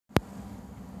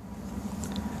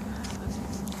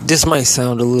This might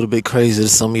sound a little bit crazy to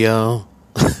some of y'all,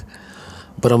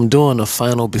 but I'm doing the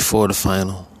final before the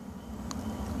final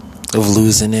of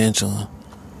losing Angela.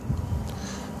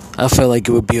 I felt like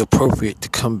it would be appropriate to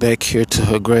come back here to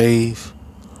her grave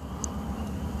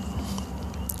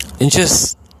and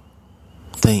just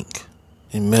think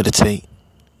and meditate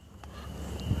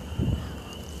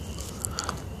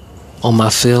on my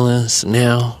feelings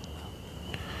now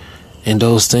and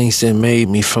those things that made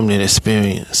me from that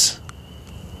experience.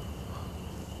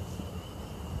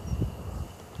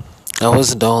 I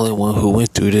wasn't the only one who went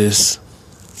through this.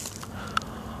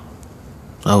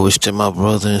 I wish that my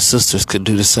brother and sisters could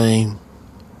do the same.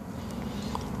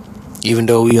 Even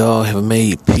though we all have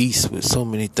made peace with so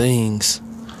many things,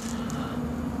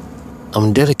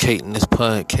 I'm dedicating this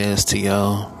podcast to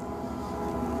y'all.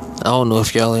 I don't know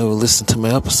if y'all ever listen to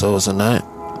my episodes or not,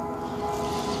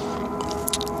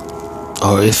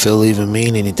 or if it'll even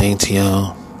mean anything to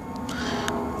y'all.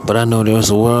 But I know there's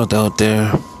a world out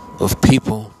there of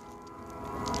people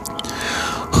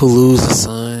who lose a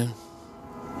son,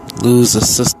 lose a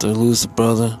sister, lose a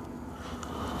brother,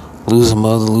 lose a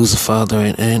mother, lose a father,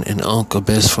 an aunt, an uncle,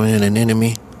 best friend, an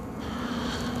enemy.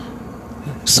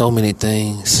 So many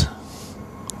things.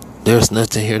 There's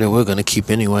nothing here that we're going to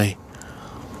keep anyway.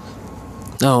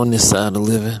 Not on this side of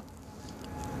living.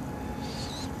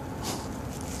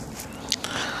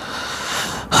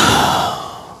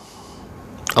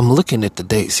 I'm looking at the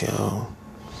dates, y'all.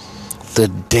 The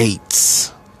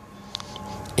dates.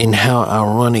 And how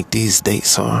ironic these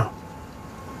dates are.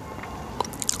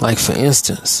 Like, for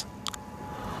instance,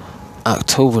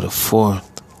 October the 4th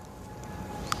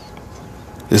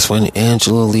is when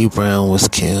Angela Lee Brown was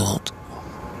killed.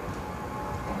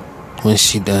 When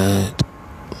she died.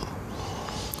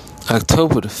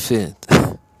 October the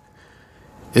 5th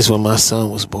is when my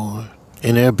son was born.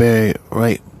 And they're buried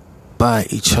right by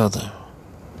each other.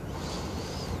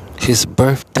 His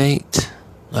birth date,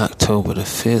 October the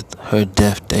 5th. Her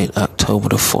death date, October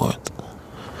the 4th.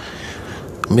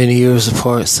 Many years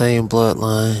apart, same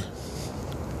bloodline.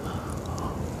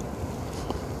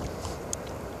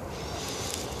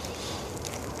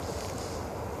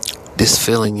 This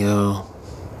feeling, y'all.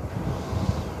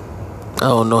 I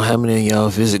don't know how many of y'all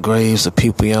visit graves of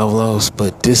people y'all lost,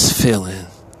 but this feeling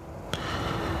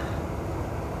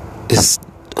is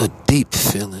a deep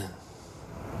feeling.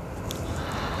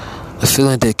 A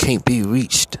feeling that can't be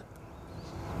reached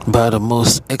by the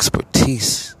most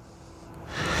expertise.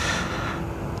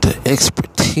 The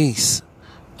expertise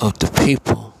of the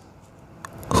people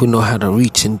who know how to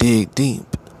reach and dig deep.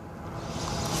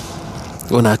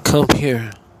 When I come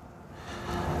here,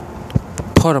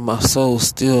 part of my soul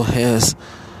still has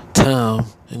time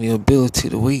and the ability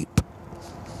to weep.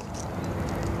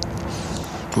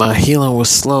 My healing was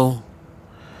slow,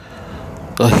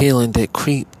 a healing that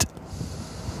creeped.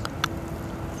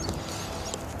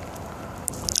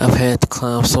 I've had to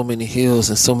climb so many hills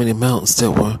and so many mountains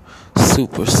that were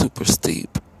super, super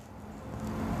steep.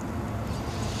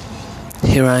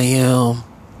 Here I am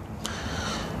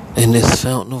in this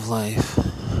fountain of life,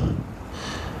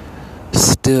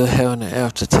 still having an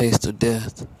aftertaste of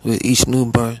death with each new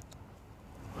birth.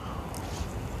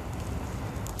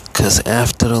 'Cause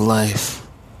after the life,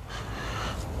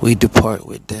 we depart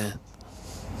with death.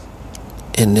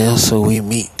 And then so we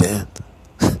meet death.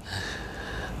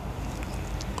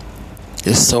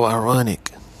 It's so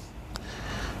ironic.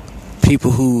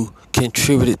 People who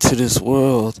contributed to this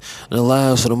world and the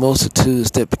lives of the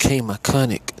multitudes that became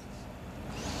iconic.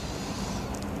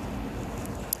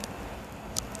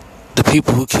 The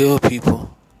people who kill people.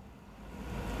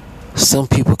 Some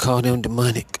people call them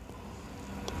demonic.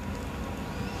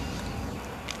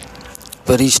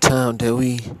 But each time that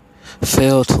we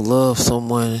fail to love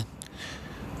someone,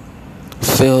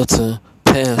 fail to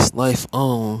pass life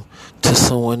on to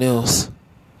someone else,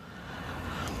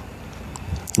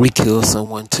 we kill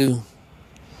someone too.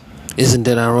 Isn't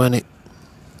that ironic?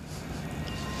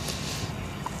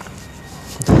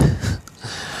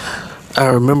 I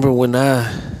remember when I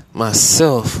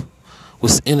myself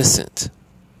was innocent,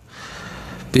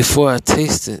 before I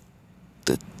tasted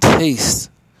the taste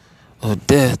of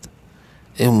death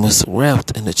and was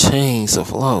wrapped in the chains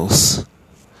of loss.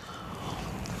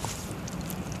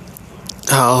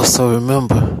 I also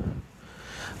remember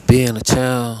being a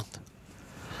child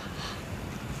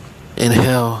and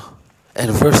how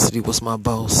adversity was my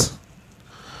boss.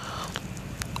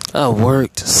 I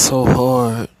worked so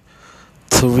hard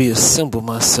to reassemble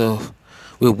myself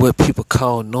with what people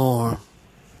call norm.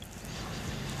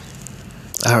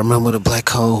 I remember the black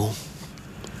hole.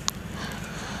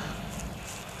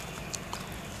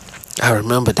 I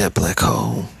remember that black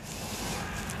hole.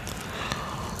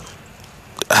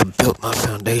 I built my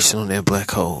foundation on that black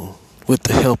hole with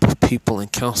the help of people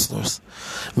and counselors,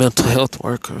 mental health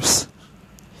workers.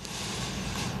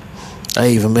 I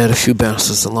even met a few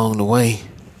bouncers along the way.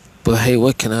 But hey,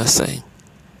 what can I say?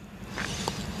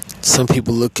 Some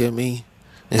people look at me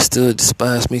and still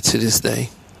despise me to this day.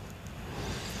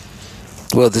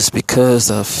 Whether it's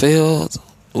because I failed,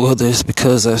 whether it's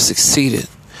because I succeeded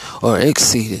or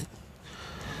exceeded.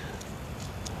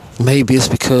 Maybe it's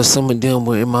because some of them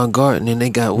were in my garden and they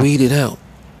got weeded out.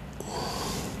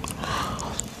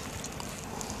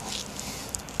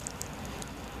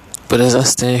 But as I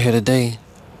stand here today,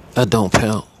 I don't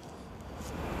pout.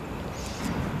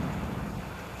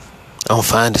 I'm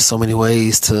finding so many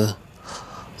ways to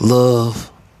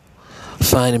love,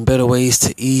 finding better ways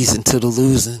to ease into the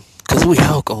losing. Because we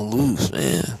all gonna lose,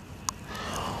 man.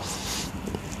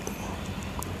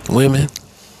 Women,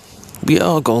 we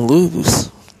all gonna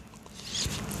lose.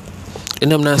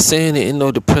 And I'm not saying it in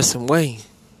no depressing way.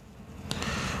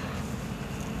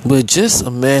 But just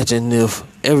imagine if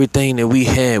everything that we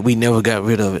had, we never got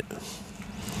rid of it.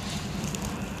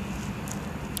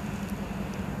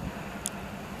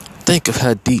 Think of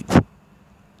how deep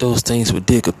those things would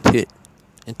dig a pit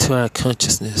into our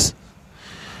consciousness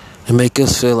and make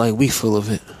us feel like we full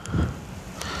of it.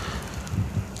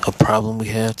 A problem we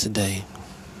have today.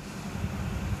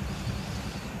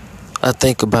 I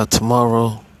think about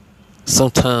tomorrow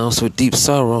sometimes with deep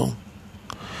sorrow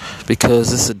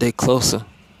because it's a day closer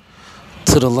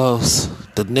to the loss,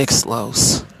 the next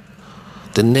loss,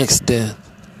 the next death.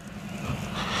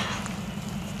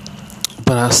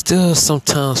 But I still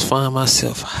sometimes find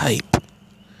myself hype.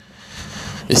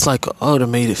 It's like an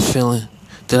automated feeling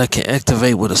that I can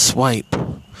activate with a swipe.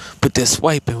 But that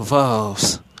swipe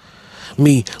involves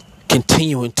me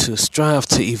continuing to strive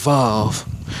to evolve.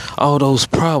 All those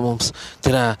problems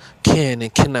that I can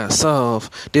and cannot solve,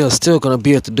 they're still going to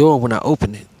be at the door when I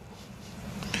open it.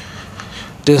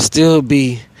 They'll still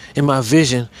be in my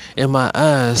vision, in my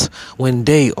eyes, when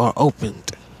they are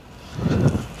opened.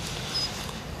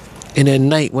 And at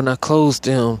night when I close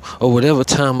them, or whatever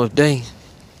time of day,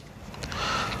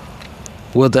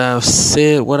 whether I've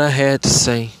said what I had to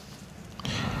say,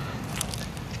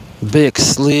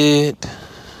 backslid,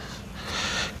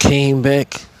 came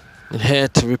back, and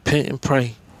had to repent and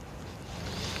pray.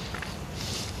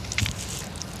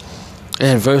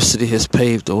 Adversity has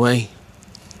paved the way.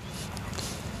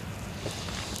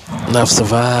 And I've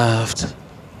survived.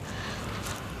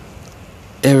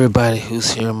 Everybody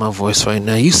who's hearing my voice right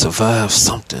now, you survived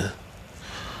something.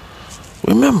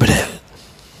 Remember that.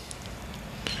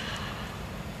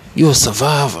 You're a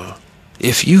survivor.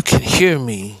 If you can hear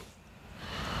me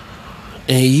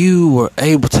and you were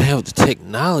able to have the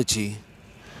technology,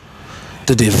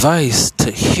 the device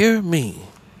to hear me,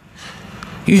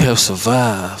 you have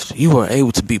survived. You are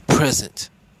able to be present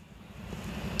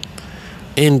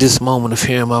in this moment of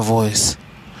hearing my voice.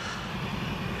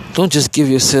 Don't just give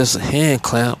yourselves a hand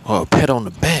clap or a pat on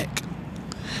the back.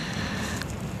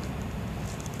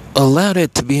 Allow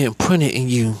that to be imprinted in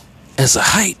you as a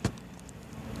hype.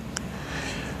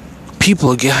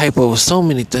 People get hype over so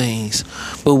many things,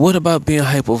 but what about being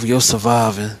hype over your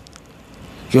surviving,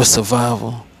 your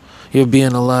survival, your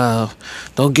being alive?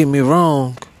 Don't get me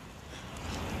wrong.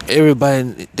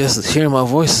 Everybody that's hearing my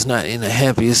voice is not in the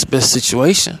happiest, best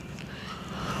situation,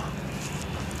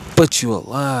 but you're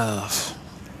alive.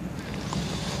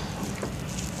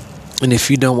 And if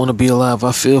you don't want to be alive,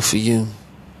 I feel for you.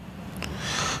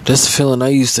 That's the feeling I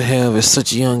used to have at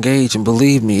such a young age, and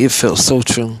believe me, it felt so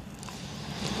true.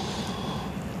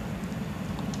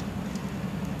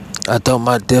 I thought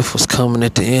my death was coming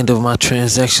at the end of my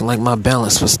transaction, like my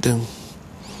balance was due.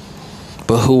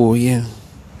 But who are you?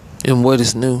 And what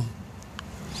is new?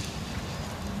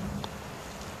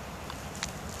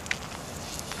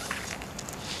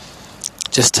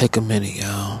 Just take a minute,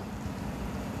 y'all.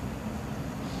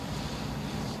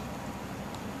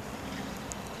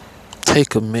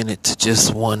 Take a minute to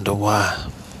just wonder why.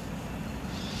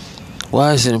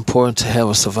 Why is it important to have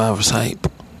a survivor's hype?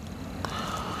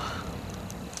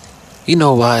 You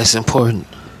know why it's important?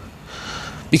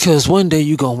 Because one day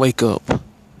you're going to wake up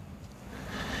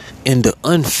and the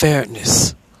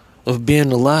unfairness of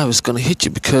being alive is going to hit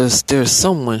you because there's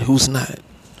someone who's not.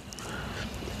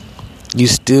 You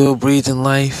still breathing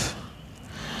life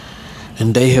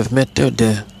and they have met their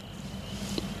death.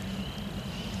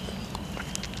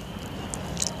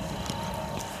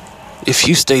 If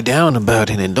you stay down about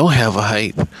it and don't have a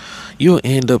hype, you'll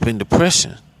end up in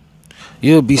depression.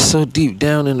 You'll be so deep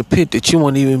down in the pit that you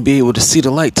won't even be able to see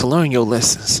the light to learn your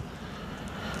lessons.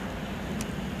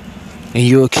 And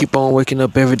you'll keep on waking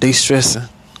up every day stressing.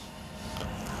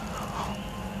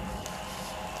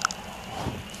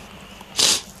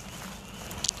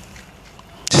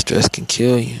 Stress can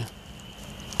kill you.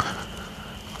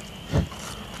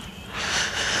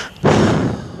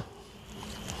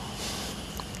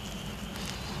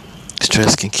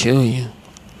 Stress can kill you.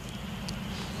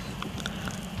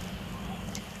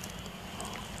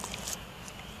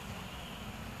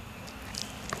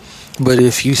 But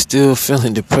if you still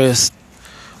feeling depressed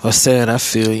or sad, I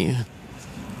feel you.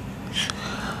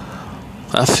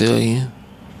 I feel you.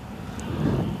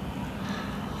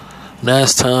 Now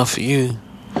it's time for you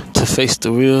to face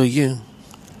the real you.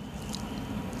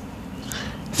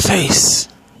 Face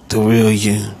the real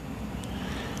you.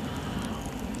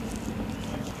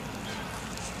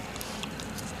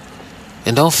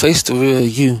 And don't face the real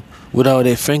you with all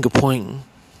that finger pointing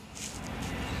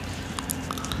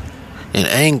and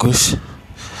anguish.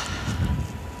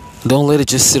 Don't let it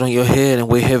just sit on your head and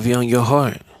weigh heavy on your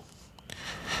heart.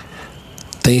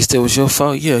 Things that was your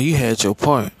fault, yeah, you had your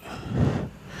part.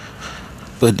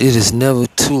 But it is never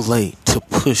too late to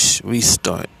push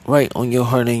restart right on your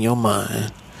heart and your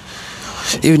mind.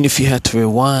 Even if you have to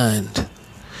rewind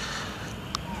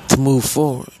to move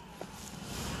forward.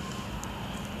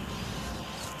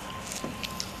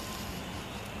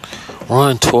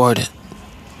 Run toward it.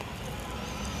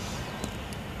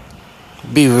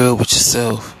 Be real with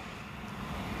yourself.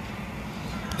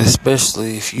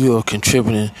 Especially if you are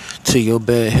contributing to your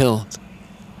bad health.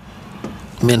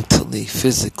 Mentally,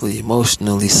 physically,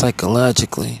 emotionally,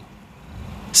 psychologically,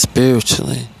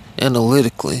 spiritually,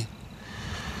 analytically.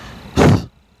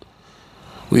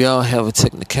 We all have a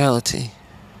technicality.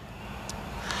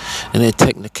 And that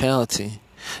technicality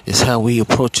is how we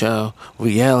approach our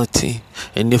reality.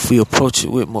 And if we approach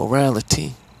it with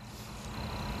morality,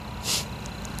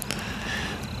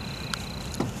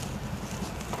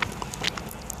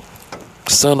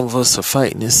 some of us are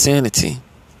fighting insanity,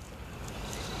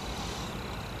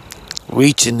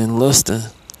 reaching and lusting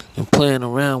and playing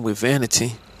around with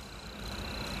vanity,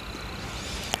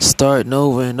 starting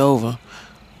over and over.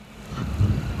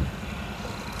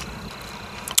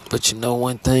 But you know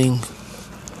one thing?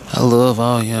 I love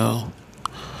all y'all.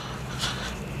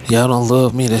 Y'all don't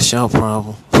love me, that's y'all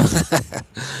problem.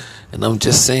 And I'm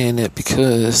just saying that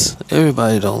because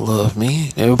everybody don't love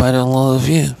me. Everybody don't love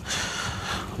you.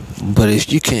 But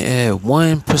if you can add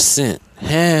 1%,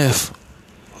 half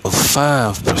of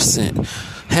 5%,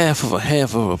 half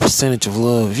of a percentage of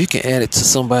love, if you can add it to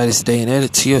somebody's day and add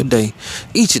it to your day,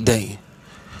 each day,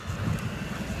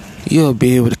 you'll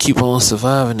be able to keep on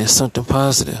surviving as something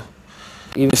positive,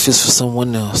 even if it's for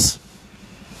someone else.